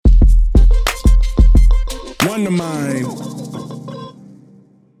one of mine.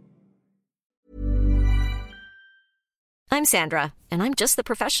 I'm Sandra, and I'm just the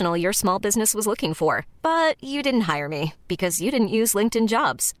professional your small business was looking for. But you didn't hire me because you didn't use LinkedIn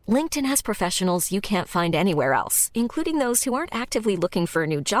Jobs. LinkedIn has professionals you can't find anywhere else, including those who aren't actively looking for a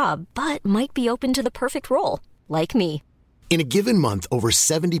new job, but might be open to the perfect role, like me. In a given month, over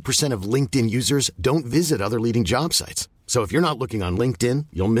 70% of LinkedIn users don't visit other leading job sites. So if you're not looking on LinkedIn,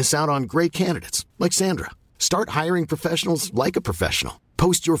 you'll miss out on great candidates like Sandra. Start hiring professionals like a professional.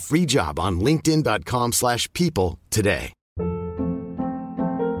 Post your free job on linkedin.com/people today.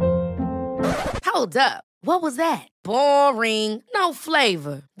 Hold up. What was that? Boring. No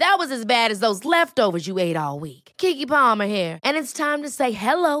flavor. That was as bad as those leftovers you ate all week. Keke Palmer here, and it's time to say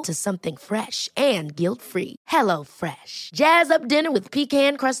hello to something fresh and guilt-free. Hello Fresh. Jazz up dinner with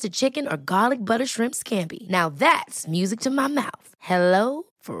pecan-crusted chicken or garlic butter shrimp scampi. Now that's music to my mouth. Hello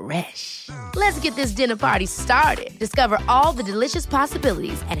Fresh. Let's get this dinner party started. Discover all the delicious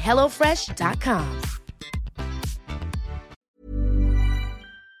possibilities at hellofresh.com.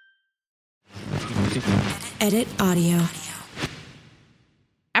 Edit audio.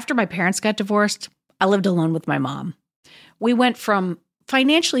 After my parents got divorced, I lived alone with my mom. We went from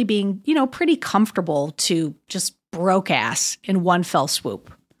financially being, pretty comfortable to just broke ass in one fell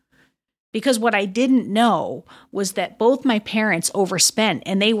swoop. Because what I didn't know was that both my parents overspent,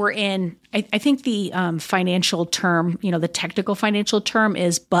 and they were in, I think the financial term, the technical financial term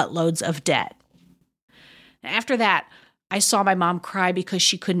is buttloads of debt. After that, I saw my mom cry because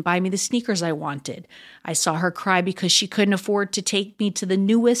she couldn't buy me the sneakers I wanted. I saw her cry because she couldn't afford to take me to the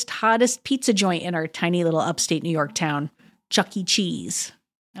newest, hottest pizza joint in our tiny little upstate New York town, Chuck E. Cheese.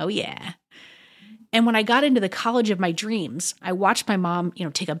 Oh, yeah. And when I got into the college of my dreams, I watched my mom,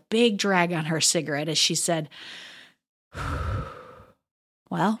 take a big drag on her cigarette as she said,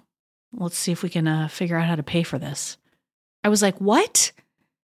 well, let's see if we can figure out how to pay for this. I was like, what?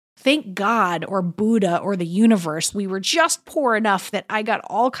 Thank God or Buddha or the universe, we were just poor enough that I got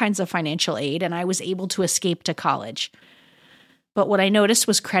all kinds of financial aid and I was able to escape to college. But what I noticed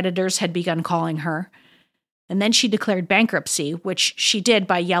was creditors had begun calling her. And then she declared bankruptcy, which she did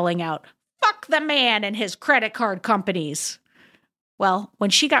by yelling out, "Fuck the man and his credit card companies." Well,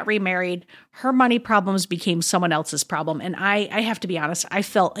 when she got remarried, her money problems became someone else's problem. And I have to be honest, I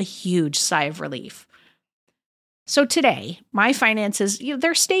felt a huge sigh of relief. So today, my finances,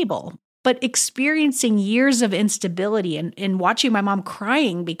 they're stable, but experiencing years of instability and watching my mom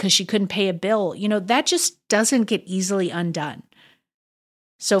crying because she couldn't pay a bill, that just doesn't get easily undone.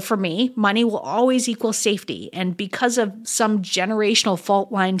 So for me, money will always equal safety. And because of some generational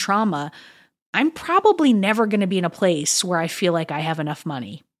fault line trauma, I'm probably never going to be in a place where I feel like I have enough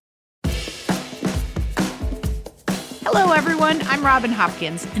money. Hello, everyone. I'm Robin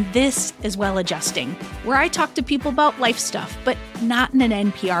Hopkins, and this is Well Adjusting, where I talk to people about life stuff, but not in an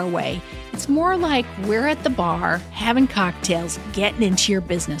NPR way. It's more like we're at the bar, having cocktails, getting into your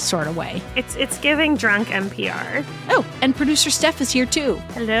business sort of way. It's giving drunk NPR. Oh, and producer Steph is here too.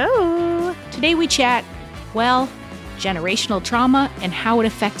 Hello. Today we chat, generational trauma and how it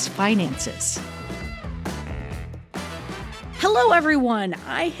affects finances. Hello, everyone.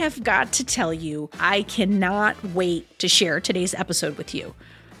 I have got to tell you, I cannot wait to share today's episode with you.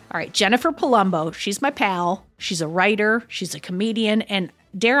 All right, Jennifer Palumbo, she's my pal. She's a writer, she's a comedian, and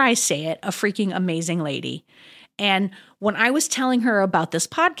dare I say it, a freaking amazing lady. And when I was telling her about this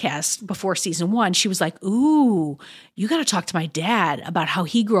podcast before season 1, she was like, ooh, you got to talk to my dad about how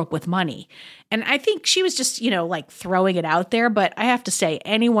he grew up with money. And I think she was just, throwing it out there. But I have to say,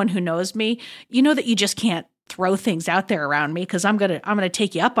 anyone who knows me, you know that you just can't throw things out there around me because I'm gonna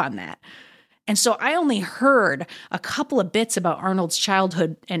take you up on that. And so I only heard a couple of bits about Arnold's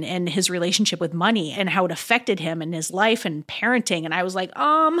childhood and his relationship with money and how it affected him and his life and parenting. And I was like,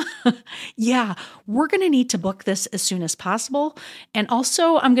 yeah, we're going to need to book this as soon as possible. And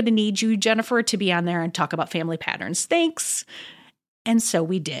also I'm going to need you, Jennifer, to be on there and talk about family patterns. Thanks. And so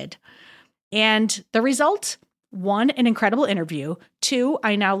we did. And the result, 1, an incredible interview. 2,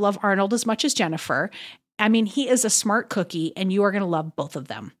 I now love Arnold as much as Jennifer. I mean, he is a smart cookie and you are going to love both of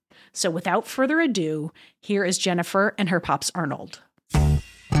them. So without further ado, here is Jennifer and her pops Arnold.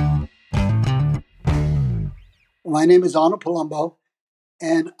 My name is Arnold Palumbo,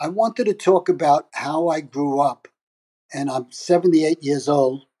 and I wanted to talk about how I grew up. And I'm 78 years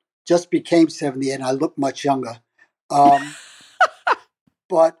old, just became 78, and I look much younger. But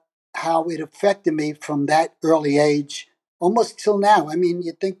how it affected me from that early age, almost till now. I mean,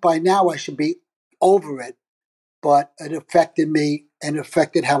 you'd think by now I should be over it, but it affected me and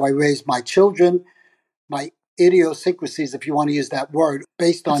affected how I raised my children, my idiosyncrasies, if you want to use that word,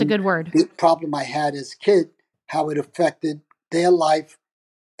 based on a good word. The problem I had as a kid how it affected their life,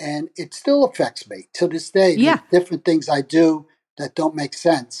 and it still affects me to this day. Yeah. There's different things I do that don't make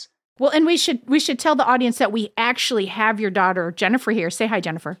sense. Well, and we should tell the audience that we actually have your daughter, Jennifer, here. Say hi,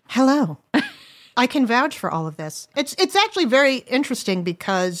 Jennifer. Hello. I can vouch for all of this. It's actually very interesting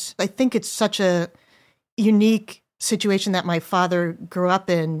because I think it's such a unique situation that my father grew up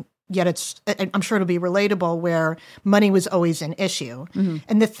in, yet I'm sure it'll be relatable, where money was always an issue. Mm-hmm.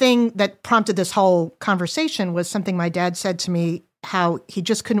 And the thing that prompted this whole conversation was something my dad said to me, how he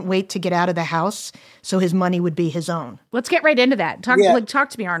just couldn't wait to get out of the house so his money would be his own. Let's get right into that. Talk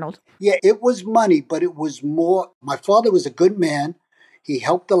to me, Arnold. Yeah, it was money, but it was more. My father was a good man. He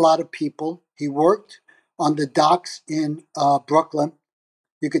helped a lot of people. He worked on the docks in Brooklyn.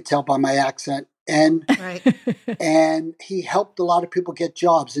 You could tell by my accent. And right. And he helped a lot of people get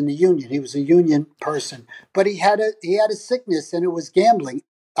jobs in the union. He was a union person. But he had a sickness, and it was gambling.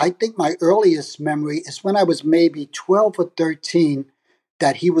 I think my earliest memory is when I was maybe 12 or 13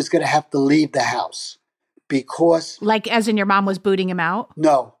 that he was going to have to leave the house because... Like as in your mom was booting him out?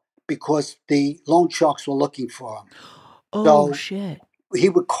 No, because the loan sharks were looking for him. Oh, so shit. He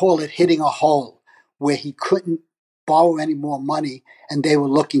would call it hitting a hole where he couldn't borrow any more money and they were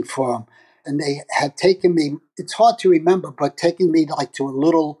looking for him. And they had taken me, it's hard to remember, but taken me like to a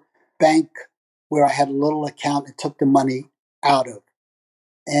little bank where I had a little account and took the money out of.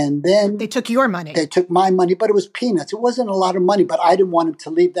 And then they took your money. They took my money, but it was peanuts. It wasn't a lot of money, but I didn't want him to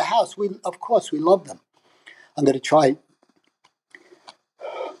leave the house. Of course, we loved them. I'm going to try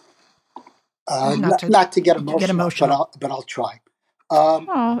not to get emotional. But I'll try.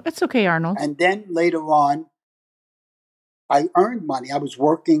 It's okay, Arnold. And then later on, I earned money. I was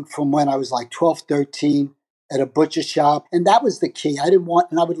working from when I was like 12, 13 at a butcher shop. And that was the key.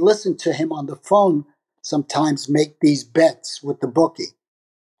 And I would listen to him on the phone sometimes make these bets with the bookie.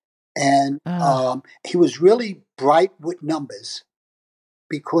 And he was really bright with numbers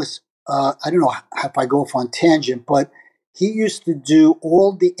because, I don't know if I go off on tangent, but he used to do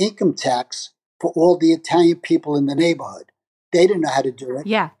all the income tax for all the Italian people in the neighborhood. They didn't know how to do it.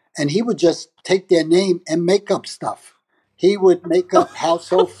 Yeah. And he would just take their name and make up stuff. He would make up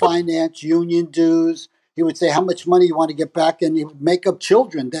household finance, union dues. He would say how much money you want to get back, and he would make up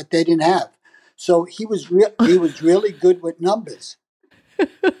children that they didn't have. So he was really good with numbers.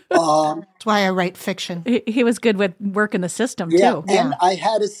 That's why I write fiction. He was good with working the system, too. And I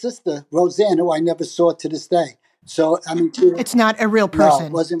had a sister, Roseanne, who I never saw to this day. So, I mean... It's not a real person. No,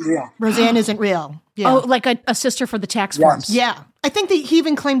 it wasn't real. Roseanne isn't real. Yeah. Oh, like a sister for the tax forms. Yeah. I think that he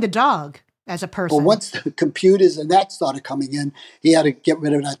even claimed the dog as a person. Well, once the computers and that started coming in, he had to get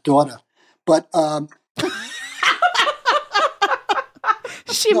rid of that daughter. But...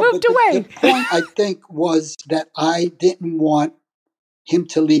 She moved away. The point, I think, was that I didn't want him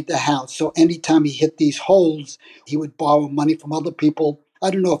to leave the house. So anytime he hit these holes, he would borrow money from other people. I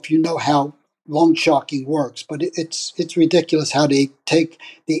don't know if you know how loan sharking works, but it's ridiculous how they take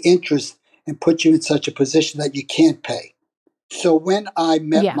the interest and put you in such a position that you can't pay. So when I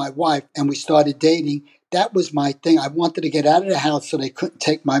met my wife and we started dating, that was my thing. I wanted to get out of the house so they couldn't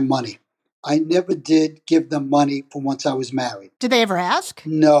take my money. I never did give them money for once I was married. Did they ever ask?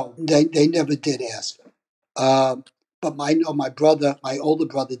 No, they never did ask. But my older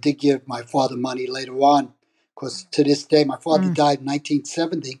brother did give my father money later on, because to this day, my father died in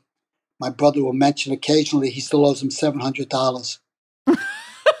 1970. My brother will mention occasionally he still owes him $700.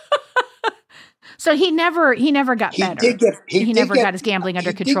 So he never got better. He never got his gambling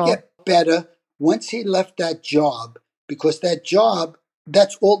under control. He did get better once he left that job, because that job,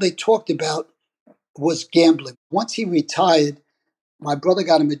 that's all they talked about was gambling. Once he retired, my brother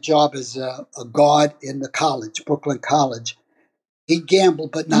got him a job as a guard in the college, Brooklyn College. He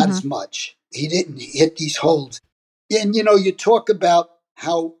gambled, but not as much. He didn't hit these holes. And, you talk about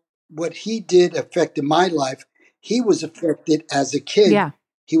how what he did affected my life. He was affected as a kid. Yeah.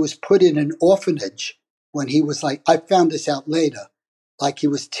 He was put in an orphanage when he was I found this out later, like he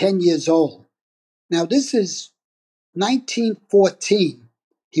was 10 years old. Now, this is 1914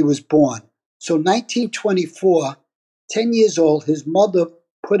 he was born. So 1924, 10 years old, his mother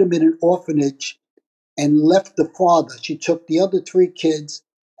put him in an orphanage and left the father. She took the other 3 kids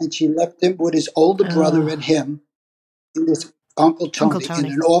and she left him with his older brother and him and his Uncle Tony in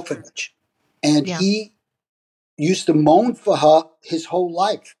an orphanage. And he used to moan for her his whole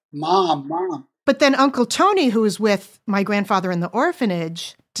life. Mom, Mom. But then Uncle Tony, who was with my grandfather in the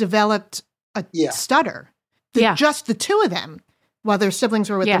orphanage, developed a stutter. Just the 2 of them, while their siblings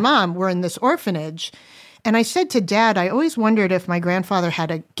were with their mom, were in this orphanage. And I said to Dad, I always wondered if my grandfather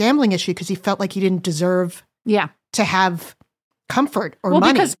had a gambling issue because he felt like he didn't deserve to have comfort or well,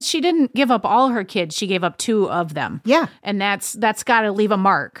 money. because she didn't give up all her kids. She gave up 2 of them. Yeah. And that's got to leave a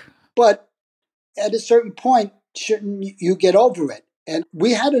mark. But at a certain point, shouldn't you get over it? And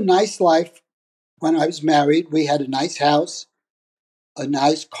we had a nice life when I was married. We had a nice house, a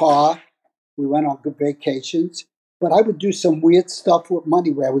nice car. We went on good vacations. But I would do some weird stuff with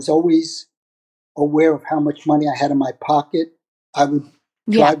money where I was always aware of how much money I had in my pocket. I would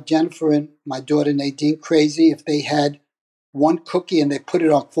drive Jennifer and my daughter Nadine crazy if they had one cookie and they put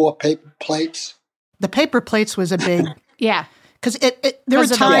it on 4 paper plates. The paper plates was a big... Yeah. Because there were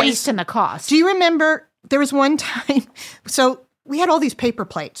times, times... the waste and the cost. Do you remember there was one time... So we had all these paper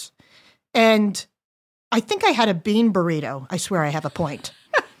plates. And I think I had a bean burrito. I swear I have a point.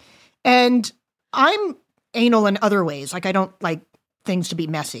 And I'm anal in other ways. Like, I don't like things to be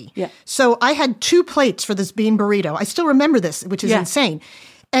messy. Yeah. So I had 2 plates for this bean burrito. I still remember this, which is insane.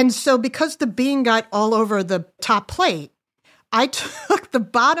 And so because the bean got all over the top plate, I took the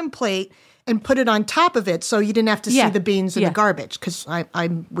bottom plate and put it on top of it so you didn't have to see the beans in the garbage because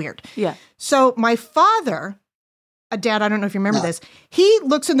I'm weird. Yeah. So my father, Dad, I don't know if you remember this, he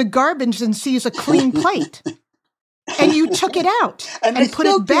looks in the garbage and sees a clean plate. And you took it out and put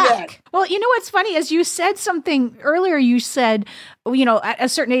it back. Well, you know what's funny is you said something earlier. You said, at a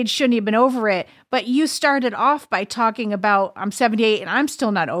certain age, shouldn't have been over it. But you started off by talking about, I'm 78 and I'm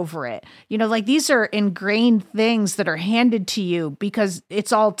still not over it. Like these are ingrained things that are handed to you because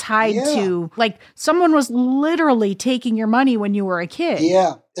it's all tied to, like someone was literally taking your money when you were a kid.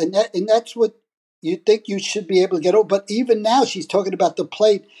 Yeah. And that's what you think you should be able to get over. But even now, she's talking about the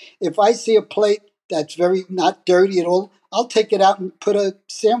plate. If I see a plate that's very not dirty at all, I'll take it out and put a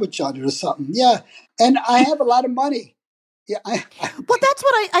sandwich on it or something. Yeah. And I have a lot of money. Yeah. Well, that's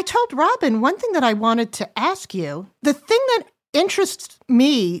what I told Robin. One thing that I wanted to ask you, the thing that interests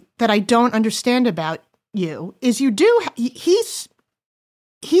me that I don't understand about you is he's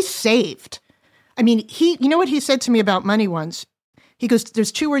saved. I mean, you know what he said to me about money once? He goes,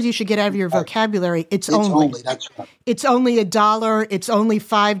 there's 2 words you should get out of your vocabulary. It's only. That's right. It's only $1. It's only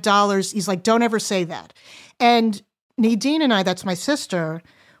 $5. He's like, don't ever say that. And Nadine and I, that's my sister,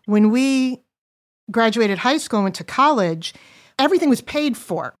 when we graduated high school and went to college, everything was paid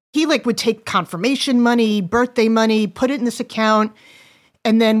for. He would take confirmation money, birthday money, put it in this account.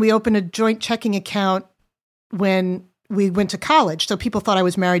 And then we opened a joint checking account when we went to college. So people thought I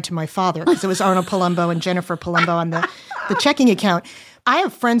was married to my father because it was Arnold Palumbo and Jennifer Palumbo on the checking account. I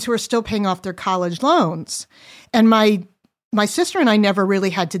have friends who are still paying off their college loans. And my sister and I never really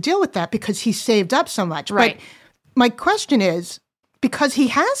had to deal with that because he saved up so much. Right. But my question is, because he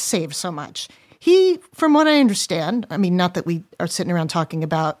has saved so much, he, from what I understand, I mean, not that we are sitting around talking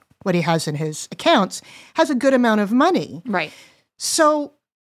about what he has in his accounts, has a good amount of money. Right. So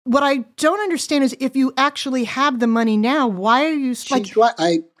what I don't understand is if you actually have the money now, why are you She's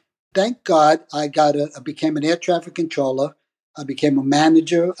right. Thank God I became an air traffic controller. I became a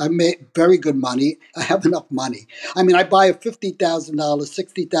manager. I made very good money. I have enough money. I mean, I buy a $50,000,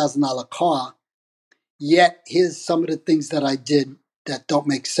 $60,000 car, yet here's some of the things that I did that don't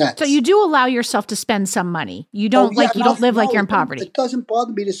make sense. So you do allow yourself to spend some money. You don't don't live like you're in poverty. It doesn't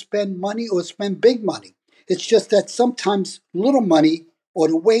bother me to spend money or spend big money. It's just that sometimes little money or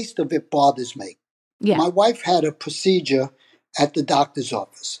the waste of it bothers me. Yeah. My wife had a procedure at the doctor's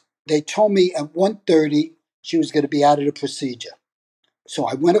office. They told me at 1:30 she was going to be out of the procedure. So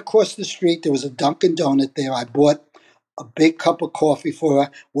I went across the street. There was a Dunkin' Donut there. I bought a big cup of coffee for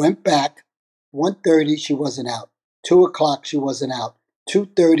her, went back. 1:30, she wasn't out. 2 o'clock, she wasn't out.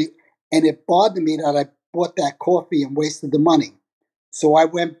 2:30, and it bothered me that I bought that coffee and wasted the money. So I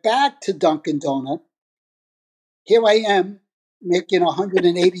went back to Dunkin' Donut. Here I am, making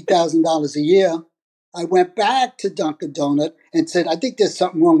 $180,000 a year. I went back to Dunkin' Donut and said, I think there's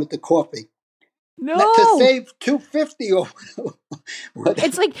something wrong with the coffee. No. To save $250 or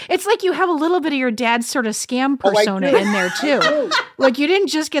it's like you have a little bit of your dad's sort of scam persona in there too. Like you didn't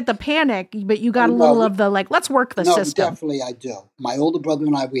just get the panic, but you got a little of the let's work the system. No, definitely I do. My older brother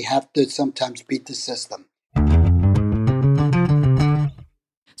and I, we have to sometimes beat the system.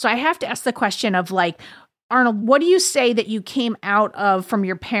 So I have to ask the question of Arnold, what do you say that you came out of from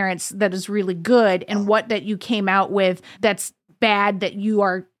your parents that is really good, and what that you came out with that's bad that you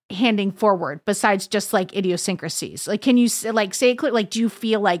are handing forward besides just idiosyncrasies? Can you say it clear? Do you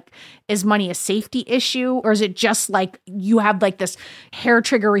feel is money a safety issue, or is it just you have this hair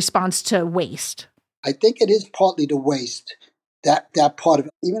trigger response to waste? I think it is partly the waste, that part of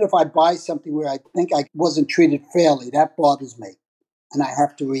it. Even if I buy something where I think I wasn't treated fairly, that bothers me, and I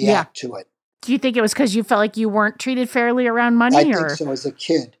have to react to it. Do you think it was because you felt like you weren't treated fairly around money? I think so. As a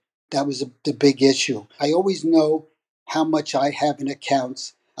kid, that was the big issue. I always know how much I have in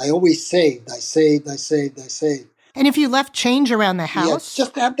accounts. I always saved. I saved. And if you left change around the Yeah, house,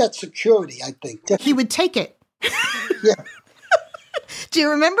 just to have that security, I think. he would take it. Yeah. Do you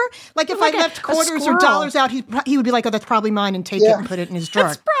remember? Like if Like I left a quarters or squirrel. dollars out, he would be like, "Oh, that's probably mine," and take it and put it in his drawer.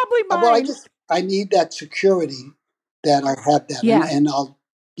 That's probably mine. Well, I need that security that I have that. Yeah. And I'll,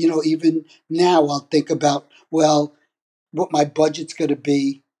 even now I'll think about, well, what my budget's going to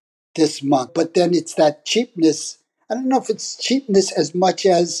be this month. But then it's that cheapness. I don't know if it's cheapness as much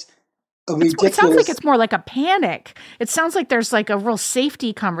as a ridiculous. It sounds like it's more like a panic. It sounds like there's like a real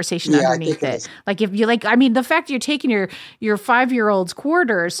safety conversation Yeah, I underneath think it it. is. Like if you the fact you're taking your 5-year-old's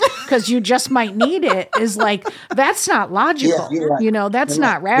quarters because you just might need it is like, that's not logical. Yeah, you're right. That's You're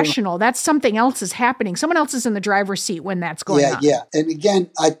not right. rational. That's something else is happening. Someone else is in the driver's seat when that's going on. Yeah. And again,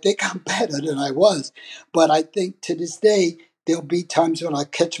 I think I'm better than I was. But I think to this day, there'll be times when I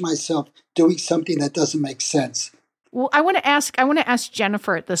catch myself doing something that doesn't make sense. Well, I want to ask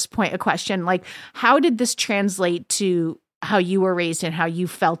Jennifer at this point a question. Like, how did this translate to how you were raised and how you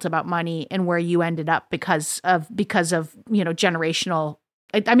felt about money and where you ended up because of generational?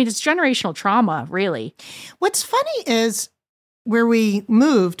 I mean, it's generational trauma, really. What's funny is when we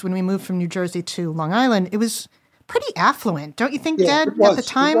moved from New Jersey to Long Island, it was pretty affluent, don't you think, Yeah, Dad, it was, at the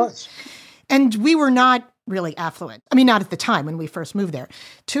time? It was. And we were not really affluent. I mean, not at the time when we first moved there.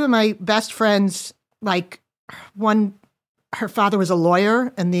 Two of my best friends, like one, her father was a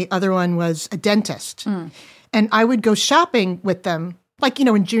lawyer and the other one was a dentist. And I would go shopping with them, like,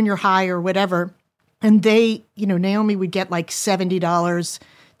 in junior high or whatever. And they, Naomi would get like $70,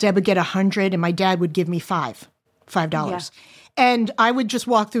 Deb would get $100, and my dad would give me $5. Yeah. And I would just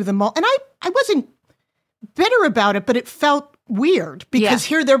walk through the mall. And I wasn't bitter about it, but it felt weird because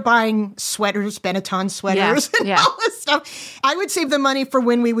here they're buying sweaters, Benetton sweaters, and all this stuff. I would save the money for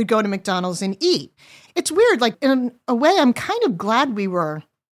when we would go to McDonald's and eat. It's weird. Like, in a way, I'm kind of glad we were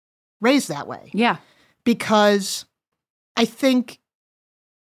raised that way. Yeah. Because I think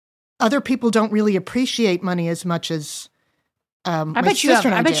other people don't really appreciate money as much as I my bet sister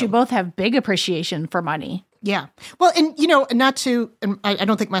and I bet do. you both have big appreciation for money. Yeah. Well, and, and I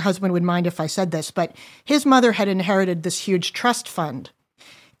don't think my husband would mind if I said this, but his mother had inherited this huge trust fund.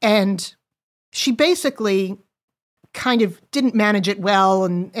 And she basically kind of didn't manage it well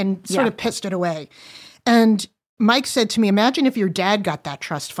and sort of pissed it away. And Mike said to me, imagine if your dad got that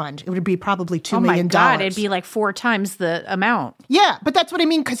trust fund. It would be probably $2 million. Oh, my God. It'd be like 4 times the amount. Yeah, but that's what I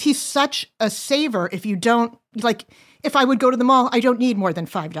mean, because he's such a saver. If you don't, like, if I would go to the mall, I don't need more than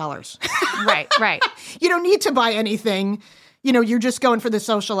 $5. Right. You don't need to buy anything. You're just going for the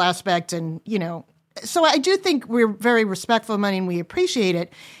social aspect and, So I do think we're very respectful of money and we appreciate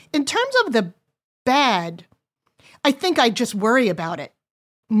it. In terms of the bad, I think I just worry about it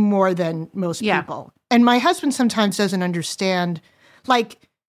more than most people. And my husband sometimes doesn't understand, like,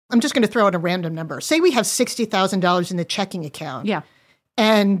 I'm just going to throw out a random number. Say we have $60,000 in the checking account. Yeah.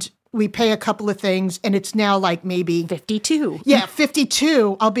 And we pay a couple of things and it's now like maybe 52. Yeah,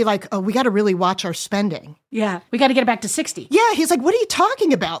 52. I'll be like, oh, we got to really watch our spending. Yeah. We got to get it back to 60. Yeah. He's like, what are you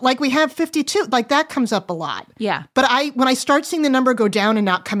talking about? Like, we have 52. Like, that comes up a lot. Yeah. But when I start seeing the number go down and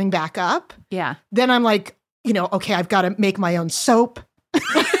not coming back up, then I'm like, okay, I've got to make my own soap,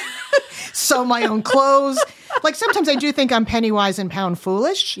 sew my own clothes. Like, sometimes I do think I'm penny wise and pound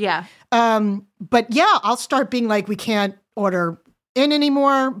foolish. Yeah. But yeah, I'll start being like, we can't order in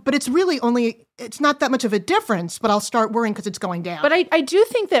anymore, but it's really it's not that much of a difference, but I'll start worrying because it's going down. But I do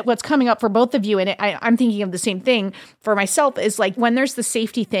think that what's coming up for both of you, and I'm thinking of the same thing for myself, is like when there's the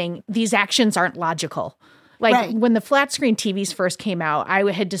safety thing, these actions aren't logical. Like when the flat screen TVs first came out,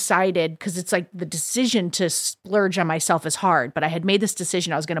 I had decided, because it's like the decision to splurge on myself is hard, but I had made this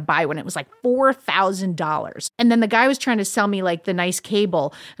decision I was going to buy when it was like $4,000. And then the guy was trying to sell me like the nice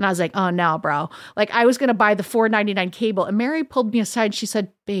cable. And I was like, oh no, bro. Like I was going to buy the $4.99 cable. And Mary pulled me aside. She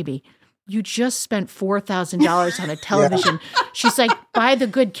said, baby, you just spent $4,000 on a television. She's like, buy the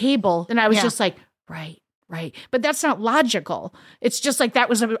good cable. And I was just like, right. But that's not logical. It's just like that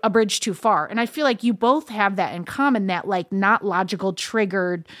was a bridge too far. And I feel like you both have that in common, that like not logical,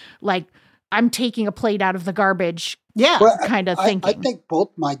 triggered, like I'm taking a plate out of the garbage kind of thinking. I think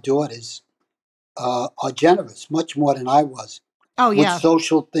both my daughters are generous, much more than I was. Oh, yeah. With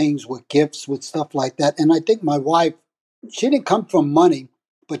social things, with gifts, with stuff like that. And I think my wife, she didn't come from money,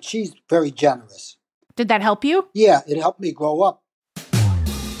 but she's very generous. Did that help you? Yeah, it helped me grow up.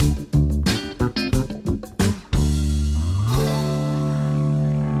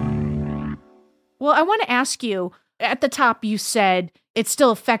 Well, I want to ask you, at the top you said it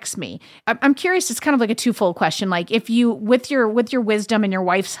still affects me. I'm curious, it's kind of like a twofold question. Like if you, with your wisdom and your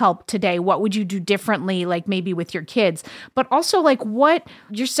wife's help today, what would you do differently, like maybe with your kids? But also like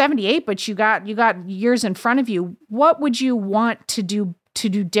you're 78, but you got years in front of you. What would you want to do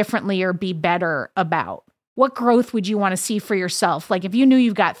differently or be better about? What growth would you want to see for yourself? Like if you knew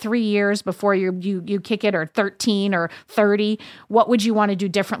you've got 3 years before you kick it, or 13 or 30, what would you want to do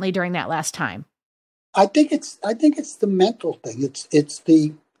differently during that last time? I think it's the mental thing. It's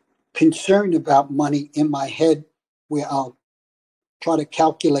the concern about money in my head, where I'll try to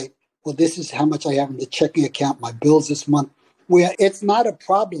calculate, well, this is how much I have in the checking account, my bills this month, where it's not a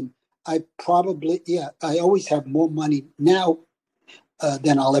problem. I always have more money now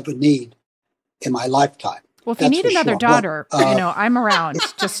than I'll ever need in my lifetime. Well, if you need another daughter, I'm around.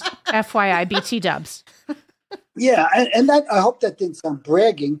 Just FYI, BT dubs. Yeah, and that, I hope that didn't sound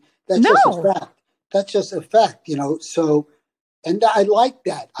bragging. That's just a fact. That's just a fact, So, and I like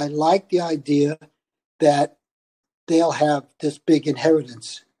that. I like the idea that they'll have this big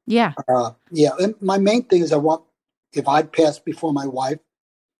inheritance. Yeah. And my main thing is I want, if I pass before my wife,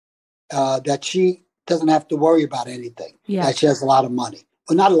 that she doesn't have to worry about anything. Yeah. That she has a lot of money.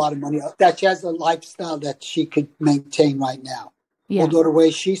 Well, not a lot of money. That she has a lifestyle that she could maintain right now. Yeah. Although the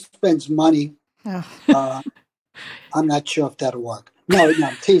way she spends money, I'm not sure if that'll work. No,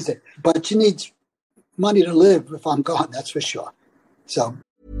 I'm teasing. But she needs money to live if I'm gone, that's for sure. So.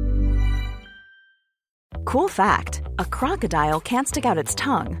 Cool fact, a crocodile can't stick out its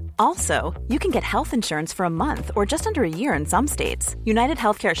tongue. Also, you can get health insurance for a month or just under a year in some states. United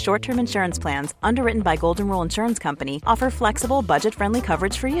Healthcare short-term insurance plans, underwritten by Golden Rule Insurance Company, offer flexible, budget-friendly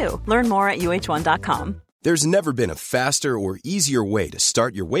coverage for you. Learn more at UH1.com. There's never been a faster or easier way to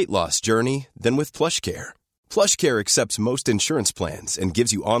start your weight loss journey than with PlushCare. PlushCare accepts most insurance plans and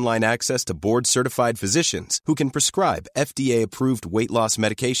gives you online access to board-certified physicians who can prescribe FDA-approved weight loss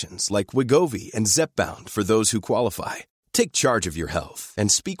medications like Wegovy and Zepbound for those who qualify. Take charge of your health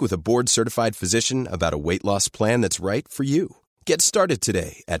and speak with a board-certified physician about a weight loss plan that's right for you. Get started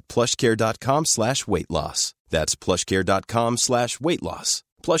today at plushcare.com/weight-loss. That's plushcare.com/weight-loss.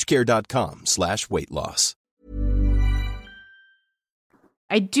 plushcare.com/weight-loss.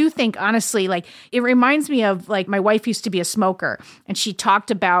 I do think, honestly, like it reminds me of like my wife used to be a smoker, and she talked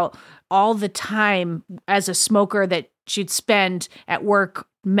about all the time as a smoker that she'd spend at work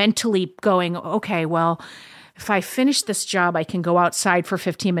mentally going, okay, well, if I finish this job, I can go outside for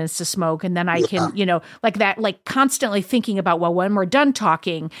 15 minutes to smoke. And then I can, like that, like constantly thinking about, well, when we're done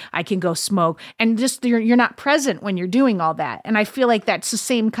talking, I can go smoke. And just you're not present when you're doing all that. And I feel like that's the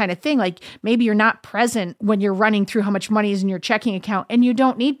same kind of thing. Like maybe you're not present when you're running through how much money is in your checking account, and you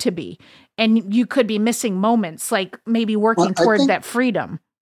don't need to be. And you could be missing moments, like maybe working toward that freedom.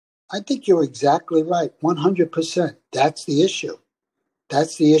 I think you're exactly right. 100%. That's the issue.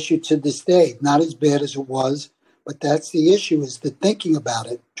 That's the issue to this day. Not as bad as it was, but that's the issue, is the thinking about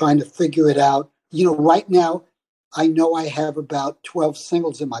it, trying to figure it out. Right now, I know I have about 12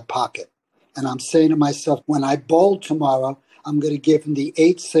 singles in my pocket. And I'm saying to myself, when I bowl tomorrow, I'm going to give him the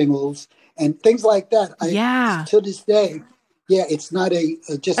 8 singles and things like that. To this day, it's not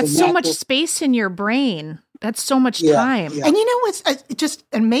That's so much space in your brain. That's so much time. Yeah. And it just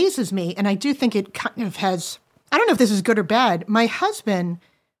amazes me, and I do think it kind of has... I don't know if this is good or bad. My husband,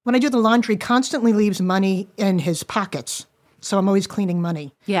 when I do the laundry, constantly leaves money in his pockets. So I'm always cleaning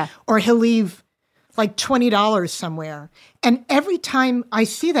money. Yeah. Or he'll leave like $20 somewhere. And every time I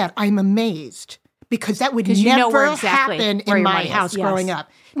see that, I'm amazed, because that would never happen in my house growing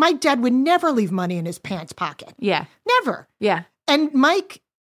up. My dad would never leave money in his pants pocket. Yeah. Never. Yeah. And Mike,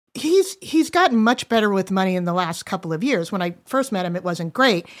 he's gotten much better with money in the last couple of years. When I first met him, it wasn't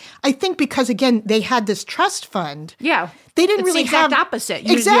great. I think because, again, they had this trust fund. Yeah. They didn't really have... the exact opposite.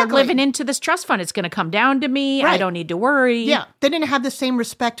 You're living into this trust fund. It's going to come down to me. Right. I don't need to worry. Yeah. They didn't have the same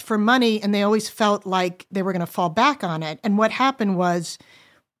respect for money, and they always felt like they were going to fall back on it. And what happened was,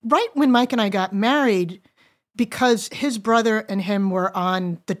 right when Mike and I got married, because his brother and him were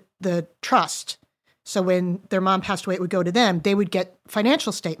on the trust, so when their mom passed away, it would go to them. They would get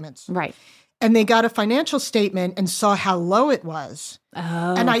financial statements. Right. And they got a financial statement and saw how low it was.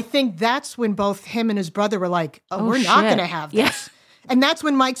 Oh. And I think that's when both him and his brother were like, we're not going to have this. Yes. And that's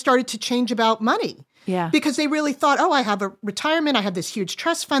when Mike started to change about money. Yeah. Because they really thought, I have a retirement. I have this huge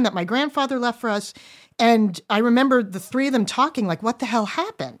trust fund that my grandfather left for us. And I remember the three of them talking like, what the hell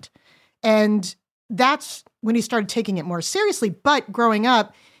happened? And that's when he started taking it more seriously. But growing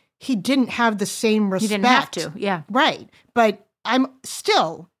up, he didn't have the same respect. He didn't have to, yeah. Right. But I'm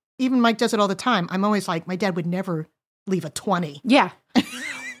still, even Mike does it all the time, I'm always like, my dad would never leave a 20. Yeah.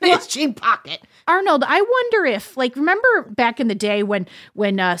 in his jean pocket. Arnold, I wonder if, like, remember back in the day when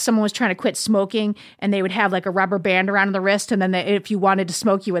someone was trying to quit smoking and they would have like a rubber band around the wrist, and then if you wanted to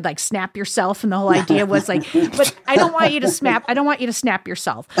smoke, you would like snap yourself, and the whole idea was like, but I don't want you to snap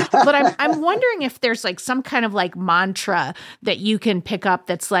yourself. But I'm wondering if there's like some kind of like mantra that you can pick up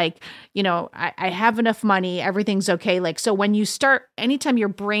that's like, you know, I have enough money, everything's okay. Like, so when you start, anytime your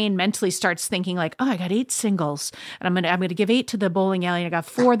brain mentally starts thinking like, oh, I got 8 singles and I'm gonna give 8 to the bowling alley, and I got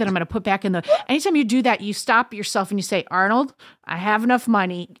 4 that I'm gonna put back in the. Anytime you do that, you stop yourself and you say, Arnold, I have enough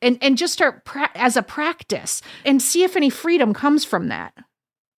money, and just start as a practice and see if any freedom comes from that.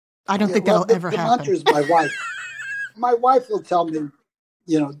 I don't think that'll ever happen. The mantra is my wife. My wife will tell me,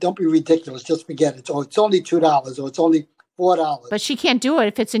 you know, don't be ridiculous. Just forget it. Oh, it's only $2 or it's only $4. But she can't do it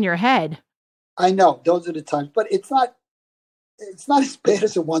if it's in your head. I know. Those are the times. But it's not as bad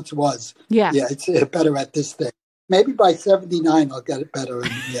as it once was. Yeah. Yeah, it's better at this thing. Maybe by 79, I'll get it better.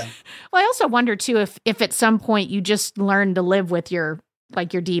 And, yeah. Well, I also wonder, too, if at some point you just learn to live with your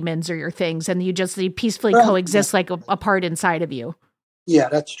demons or your things, and you peacefully coexist like a part inside of you. Yeah,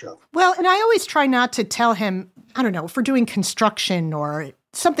 that's true. Well, and I always try not to tell him, I don't know, if we're doing construction or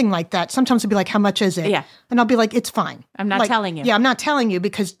something like that. Sometimes he'll be like, how much is it? Yeah. And I'll be like, it's fine. I'm not telling you. Yeah, I'm not telling you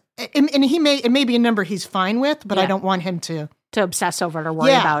because, and it may be a number he's fine with, but I don't want him to obsess over it or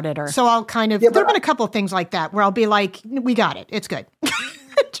worry about it. Or so I'll kind of, there have been a couple of things like that where I'll be like, we got it. It's good.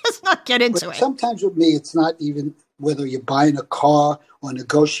 Just not get into it. Sometimes with me, it's not even whether you're buying a car or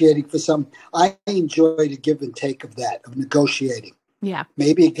negotiating for something. I enjoy the give and take of that, of negotiating. Yeah.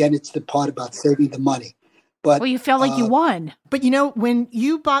 Maybe, again, it's the part about saving the money. But you felt like you won. But, you know, when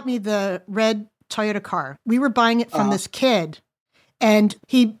you bought me the red Toyota car, we were buying it from this kid, and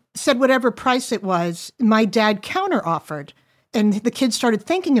he said whatever price it was, my dad counter-offered. And the kid started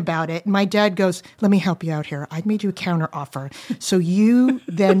thinking about it. And my dad goes, let me help you out here. I made you a counter offer. So you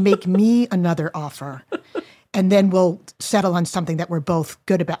then make me another offer. And then we'll settle on something that we're both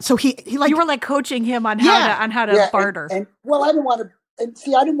good about. So he like, you were like coaching him on how to barter. And I didn't want to. And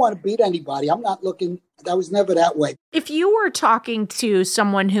see, I didn't want to beat anybody. I'm not looking. That was never that way. If you were talking to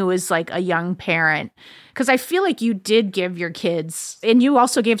someone who is like a young parent, because I feel like you did give your kids, and you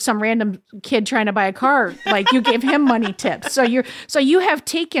also gave some random kid trying to buy a car, like you gave him money tips. So you have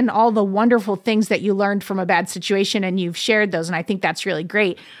taken all the wonderful things that you learned from a bad situation and you've shared those, and I think that's really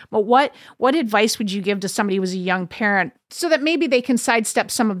great. But what advice would you give to somebody who was a young parent so that maybe they can sidestep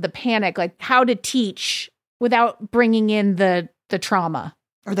some of the panic, like how to teach without bringing in the trauma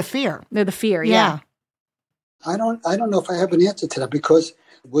or the fear? The fear, yeah. I don't know if I have an answer to that, because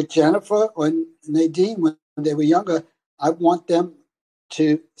with Jennifer and Nadine, when they were younger, I want them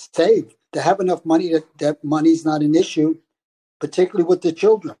to save, to have enough money that money's not an issue, particularly with the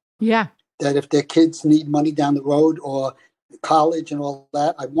children. Yeah. That if their kids need money down the road or college and all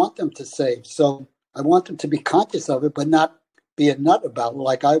that, I want them to save. So I want them to be conscious of it, but not be a nut about it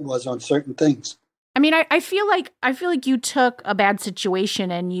like I was on certain things. I mean, I feel like you took a bad situation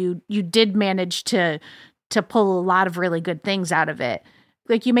and you did manage to pull a lot of really good things out of it.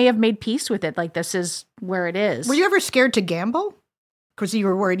 Like you may have made peace with it. Like this is where it is. Were you ever scared to gamble? Because you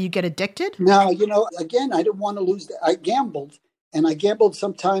were worried you'd get addicted? No, again, I didn't want to lose. I gambled, and I gambled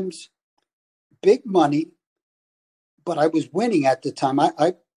sometimes big money, but I was winning at the time.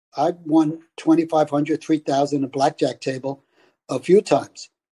 I won $2,500, $3,000 a blackjack table a few times,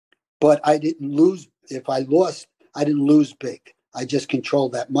 but I didn't lose. If I lost, I didn't lose big. I just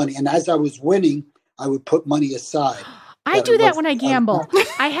controlled that money. And as I was winning, I would put money aside. I do that when I gamble.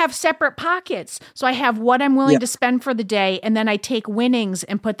 I have separate pockets. So I have what I'm willing to spend for the day, and then I take winnings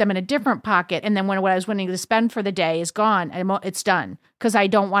and put them in a different pocket. And then when what I was willing to spend for the day is gone, it's done. Because I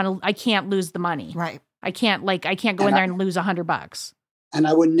can't lose the money. Right. I can't go in there and lose $100. And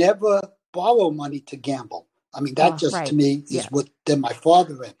I would never borrow money to gamble. I mean, that to me is what did my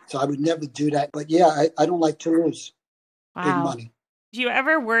father in. So I would never do that. But yeah, I don't like to lose big money. Do you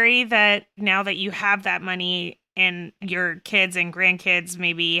ever worry that now that you have that money and your kids and grandkids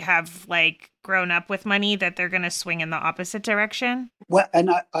maybe have like grown up with money, that they're going to swing in the opposite direction? Well,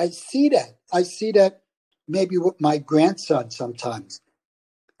 and I see that. I see that maybe with my grandson sometimes.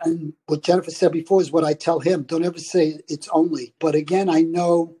 And what Jennifer said before is what I tell him. Don't ever say it's only. But again, I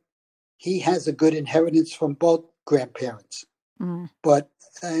know he has a good inheritance from both grandparents. Mm.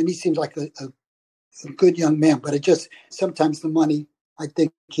 And he seems like a good young man. But it just, sometimes the money, I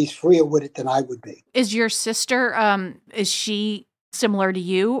think he's freer with it than I would be. Is your sister, is she similar to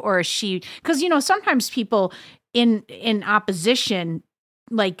you, or is she, because, sometimes people in opposition,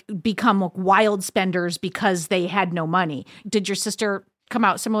 like become wild spenders because they had no money. Did your sister come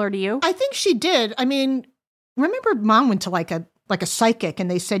out similar to you? I think she did. I mean, remember Mom went to like a like a psychic,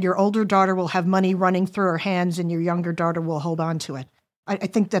 and they said your older daughter will have money running through her hands and your younger daughter will hold on to it. I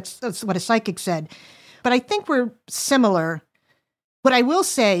think that's what a psychic said. But I think we're similar. What I will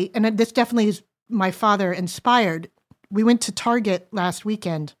say, and this definitely is my father inspired, we went to Target last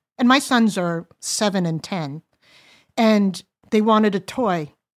weekend, and my sons are 7 and 10, and they wanted a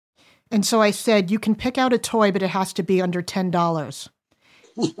toy. And so I said, you can pick out a toy, but it has to be under $10.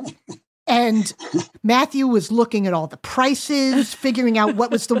 And Matthew was looking at all the prices, figuring out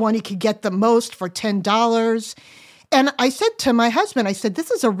what was the one he could get the most for $10. And I said to my husband, I said,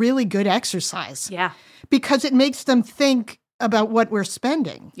 this is a really good exercise. Yeah. Because it makes them think about what we're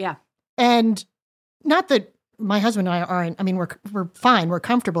spending. Yeah. And not that my husband and I aren't, I mean, we're fine, we're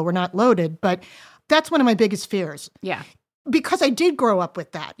comfortable, we're not loaded, but that's one of my biggest fears. Yeah. Because I did grow up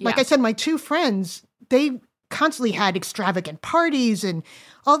with that. Yeah. Like I said, my two friends, they constantly had extravagant parties and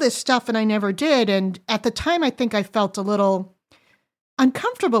all this stuff, and I never did. And at the time, I think I felt a little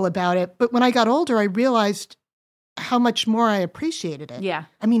uncomfortable about it. But when I got older, I realized how much more I appreciated it. Yeah.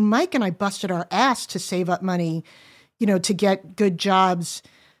 I mean, Mike and I busted our ass to save up money, to get good jobs.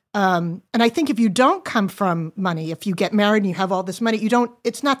 And I think if you don't come from money, if you get married and you have all this money,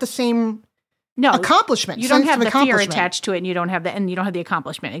 it's not the same accomplishment. You don't have the fear attached to it, and you don't have the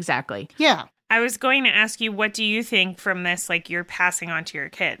accomplishment. Exactly. Yeah. I was going to ask you, what do you think from this, like, you're passing on to your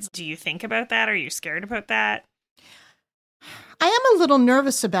kids? Do you think about that? Are you scared about that? I am a little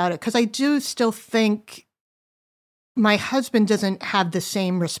nervous about it because I do still think my husband doesn't have the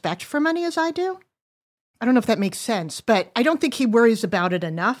same respect for money as I do. I don't know if that makes sense, but I don't think he worries about it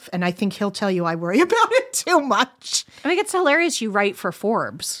enough. And I think he'll tell you I worry about it too much. I think it's hilarious you write for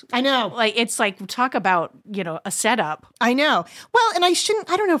Forbes. I know. It's like, talk about, a setup. I know. Well, and I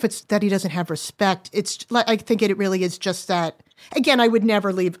don't know if it's that he doesn't have respect. It's like, I think it really is just that, again, I would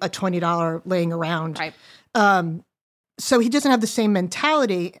never leave a $20 laying around. Right. So he doesn't have the same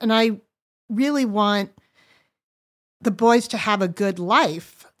mentality. And I really want the boys to have a good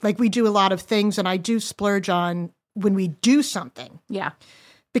life. Like, we do a lot of things, and I do splurge on when we do something. Yeah.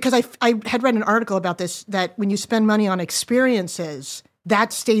 Because I had read an article about this, that when you spend money on experiences,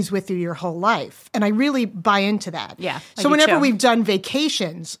 that stays with you your whole life. And I really buy into that. Yeah. So whenever we've done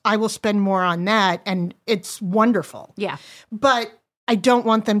vacations, I will spend more on that, and it's wonderful. Yeah. But I don't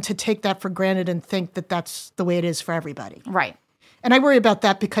want them to take that for granted and think that that's the way it is for everybody. Right. And I worry about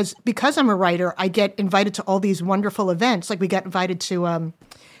that because I'm a writer, I get invited to all these wonderful events. Like, we got invited to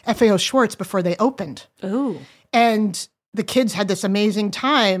FAO Schwartz before they opened. Ooh. And the kids had this amazing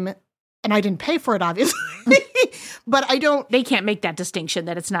time, and I didn't pay for it, obviously. But they can't make that distinction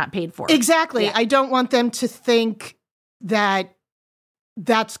that it's not paid for. Exactly. Yeah. I don't want them to think that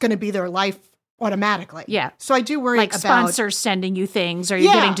that's going to be their life automatically. Yeah. So I do worry like about sponsors sending you things, or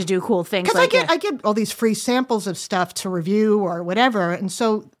you're getting to do cool things. Because like I get all these free samples of stuff to review or whatever. And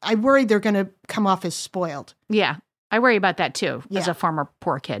so I worry they're going to come off as spoiled. Yeah. I worry about that too, Yeah. as a former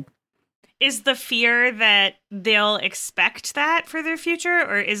poor kid. Is the fear that they'll expect that for their future,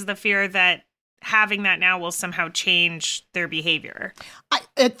 or is the fear that having that now will somehow change their behavior?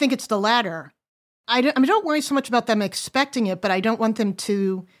 I think it's the latter. I don't worry so much about them expecting it, but I don't want them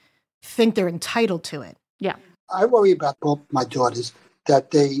to think they're entitled to it. Yeah. I worry about both my daughters,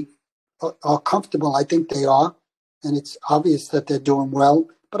 that they are comfortable. I think they are, and it's obvious that they're doing well,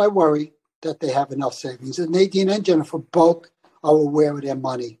 but I worry that they have enough savings. And Nadine and Jennifer both are aware of their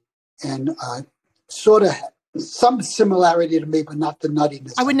money, and sort of some similarity to me, but not the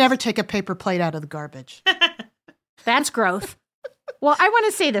nuttiness. I would never take a paper plate out of the garbage. That's growth. Well, I want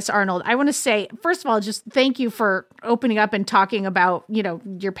to say this, Arnold. I want to say, first of all, just thank you for opening up and talking about,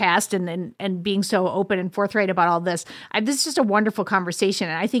 your past and being so open and forthright about all this. This is just a wonderful conversation.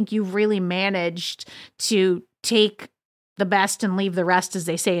 And I think you've really managed to take the best and leave the rest, as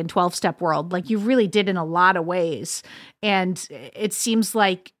they say in 12-step world. Like, you really did in a lot of ways. And it seems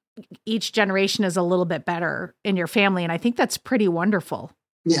like each generation is a little bit better in your family. And I think that's pretty wonderful.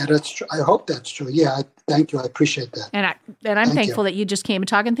 Yeah, that's true. I hope that's true. Yeah, thank you. I appreciate that. And I'm thankful that you just came and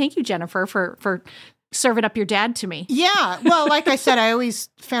talked. And thank you, Jennifer, for serving up your dad to me. Yeah. Well, like I said, I always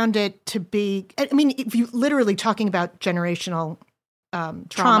found it to be, I mean, if you literally talking about generational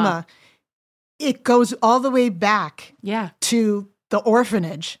trauma, it goes all the way back Yeah. to the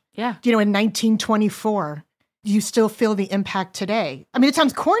orphanage. Yeah. In 1924. you still feel the impact today. I mean, it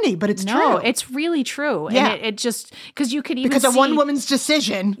sounds corny, but it's true. No, it's really true. Yeah. And it just, because you could even because see, of one woman's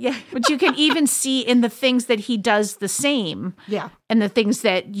decision. Yeah, but you can even see in the things that he does the same. Yeah. And the things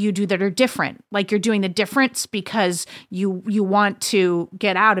that you do that are different. Like you're doing the difference because you want to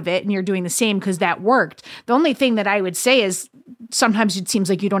get out of it, and you're doing the same because that worked. The only thing that I would say is sometimes it seems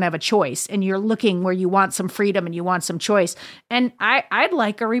like you don't have a choice, and you're looking where you want some freedom and you want some choice. And I'd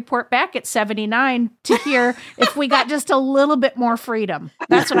like a report back at 79 to hear if we got just a little bit more freedom.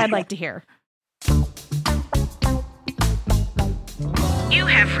 That's what I'd like to hear. You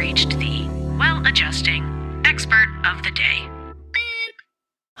have reached the well-adjusting expert of the day.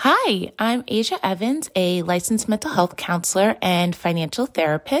 Hi, I'm Asia Evans, a licensed mental health counselor and financial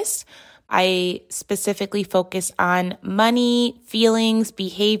therapist. I specifically focus on money, feelings,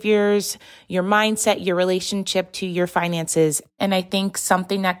 behaviors, your mindset, your relationship to your finances. And I think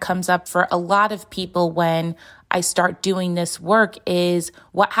something that comes up for a lot of people when I start doing this work is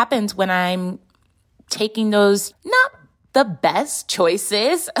what happens when I'm taking those not the best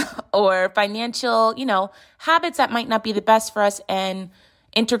choices or financial, habits that might not be the best for us and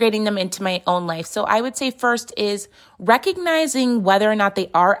integrating them into my own life. So I would say first is recognizing whether or not they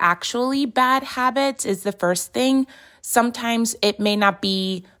are actually bad habits is the first thing. Sometimes it may not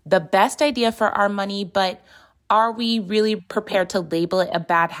be the best idea for our money, but are we really prepared to label it a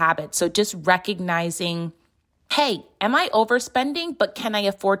bad habit? So just recognizing, hey, am I overspending, but can I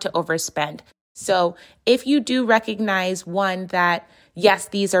afford to overspend? So if you do recognize one that yes,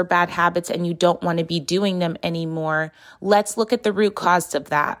 these are bad habits and you don't want to be doing them anymore, let's look at the root cause of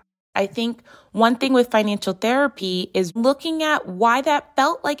that. I think one thing with financial therapy is looking at why that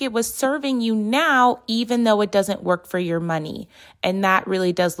felt like it was serving you now, even though it doesn't work for your money. And that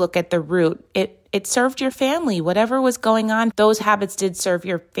really does look at the root. It served your family. Whatever was going on, those habits did serve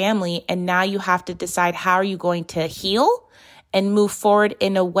your family. And now you have to decide how are you going to heal and move forward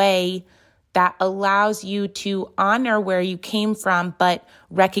in a way that allows you to honor where you came from, but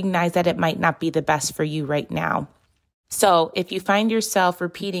recognize that it might not be the best for you right now. So if you find yourself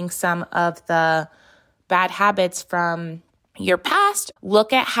repeating some of the bad habits from your past,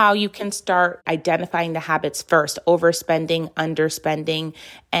 look at how you can start identifying the habits first, overspending, underspending,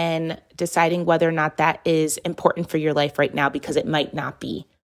 and deciding whether or not that is important for your life right now, because it might not be.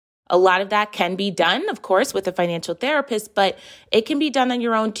 A lot of that can be done, of course, with a financial therapist, but it can be done on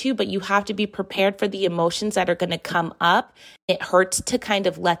your own too, but you have to be prepared for the emotions that are going to come up. It hurts to kind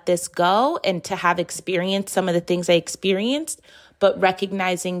of let this go and to have experienced some of the things I experienced, but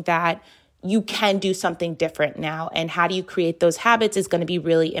recognizing that you can do something different now. And how do you create those habits is going to be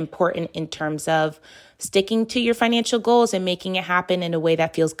really important in terms of sticking to your financial goals and making it happen in a way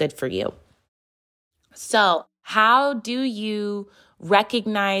that feels good for you. So how do you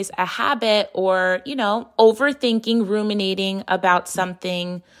recognize a habit or, overthinking, ruminating about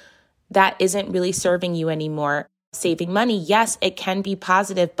something that isn't really serving you anymore? Saving money, yes, it can be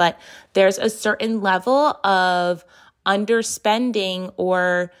positive, but there's a certain level of underspending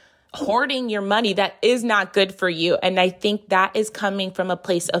or hoarding your money that is not good for you. And I think that is coming from a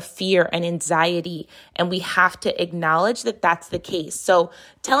place of fear and anxiety. And we have to acknowledge that that's the case. So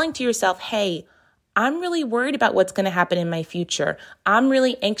telling to yourself, hey, I'm really worried about what's going to happen in my future. I'm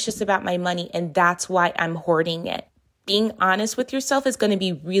really anxious about my money, and that's why I'm hoarding it. Being honest with yourself is going to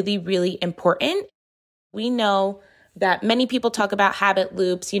be really, really important. We know that many people talk about habit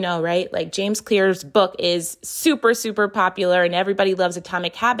loops, right? Like James Clear's book is super, super popular and everybody loves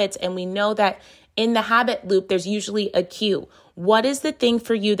Atomic Habits. And we know that in the habit loop, there's usually a cue. What is the thing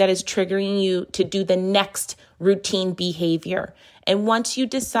for you that is triggering you to do the next routine behavior? And once you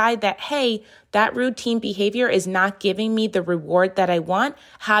decide that, hey, that routine behavior is not giving me the reward that I want,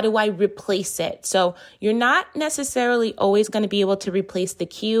 how do I replace it? So you're not necessarily always going to be able to replace the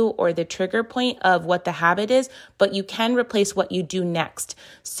cue or the trigger point of what the habit is, but you can replace what you do next.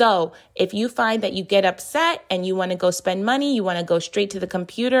 So if you find that you get upset and you want to go spend money, you want to go straight to the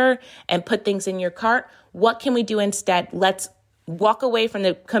computer and put things in your cart, what can we do instead? Let's walk away from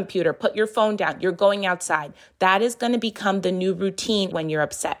the computer, put your phone down, you're going outside. That is going to become the new routine when you're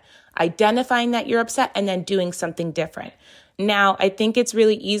upset. Identifying that you're upset and then doing something different. Now, I think it's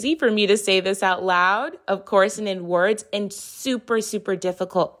really easy for me to say this out loud, of course, and in words, and super, super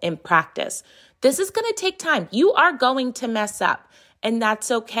difficult in practice. This is going to take time. You are going to mess up, and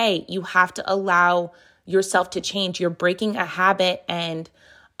that's okay. You have to allow yourself to change. You're breaking a habit and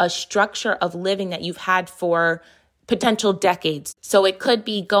a structure of living that you've had for potential decades. So it could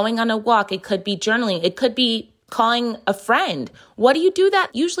be going on a walk. It could be journaling. It could be calling a friend. What do you do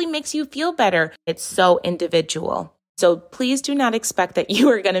that usually makes you feel better? It's so individual. So please do not expect that you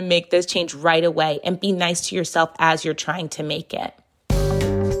are going to make this change right away, and be nice to yourself as you're trying to make it.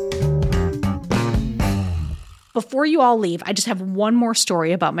 Before you all leave, I just have one more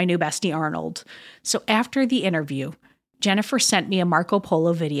story about my new bestie, Arnold. So after the interview, Jennifer sent me a Marco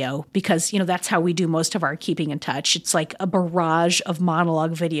Polo video because, that's how we do most of our keeping in touch. It's like a barrage of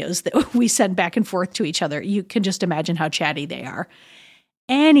monologue videos that we send back and forth to each other. You can just imagine how chatty they are.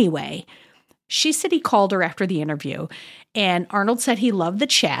 Anyway, she said he called her after the interview, and Arnold said he loved the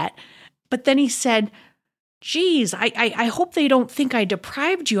chat, but then he said, geez, I hope they don't think I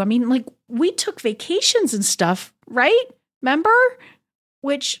deprived you. I mean, like, we took vacations and stuff, right? Remember?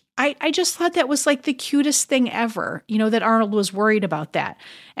 Which I just thought that was like the cutest thing ever, that Arnold was worried about that.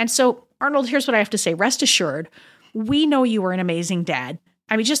 And so, Arnold, here's what I have to say. Rest assured, we know you were an amazing dad.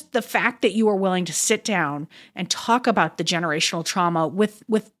 I mean, just the fact that you were willing to sit down and talk about the generational trauma with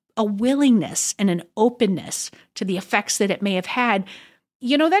a willingness and an openness to the effects that it may have had,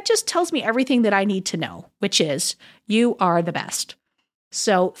 that just tells me everything that I need to know, which is you are the best.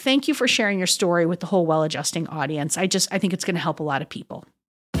 So thank you for sharing your story with the whole Well Adjusting audience. I think it's going to help a lot of people.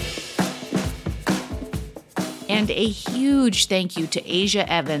 And a huge thank you to Asia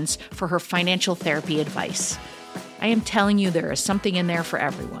Evans for her financial therapy advice. I am telling you, there is something in there for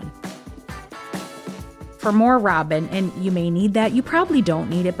everyone. For more Robin, and you may need that, you probably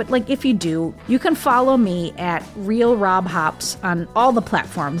don't need it, but if you do, you can follow me at Real Rob Hops on all the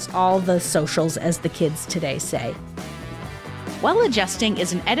platforms, all the socials, as the kids today say. Well Adjusting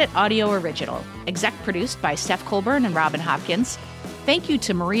is an Edit Audio original, exec produced by Steph Colburn and Robin Hopkins. Thank you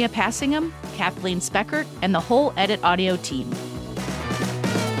to Maria Passingham, Kathleen Speckert, and the whole Edit Audio team.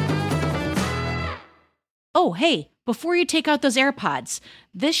 Oh, hey, before you take out those AirPods,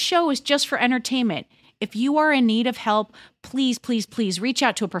 this show is just for entertainment. If you are in need of help, please, please, please reach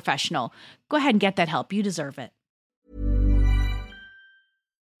out to a professional. Go ahead and get that help. You deserve it.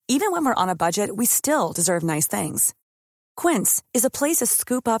 Even when we're on a budget, we still deserve nice things. Quince is a place to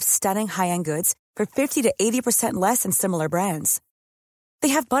scoop up stunning high-end goods for 50 to 80% less than similar brands. They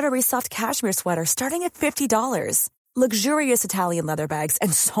have buttery soft cashmere sweaters starting at $50, luxurious Italian leather bags,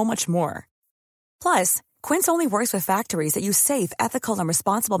 and so much more. Plus, Quince only works with factories that use safe, ethical, and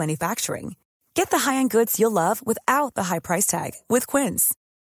responsible manufacturing. Get the high-end goods you'll love without the high price tag with Quince.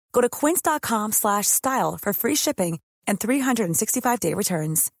 Go to quince.com/style for free shipping and 365-day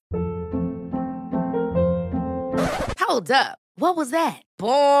returns. Hold up. What was that?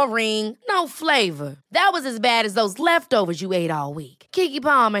 Boring. No flavor. That was as bad as those leftovers you ate all week. Keke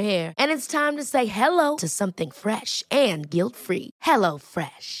Palmer here. And it's time to say hello to something fresh and guilt-free. Hello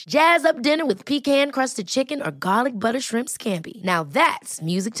Fresh. Jazz up dinner with pecan-crusted chicken or garlic butter shrimp scampi. Now that's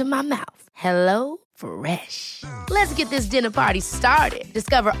music to my mouth. Hello Fresh. Let's get this dinner party started.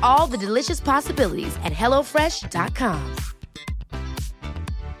 Discover all the delicious possibilities at HelloFresh.com.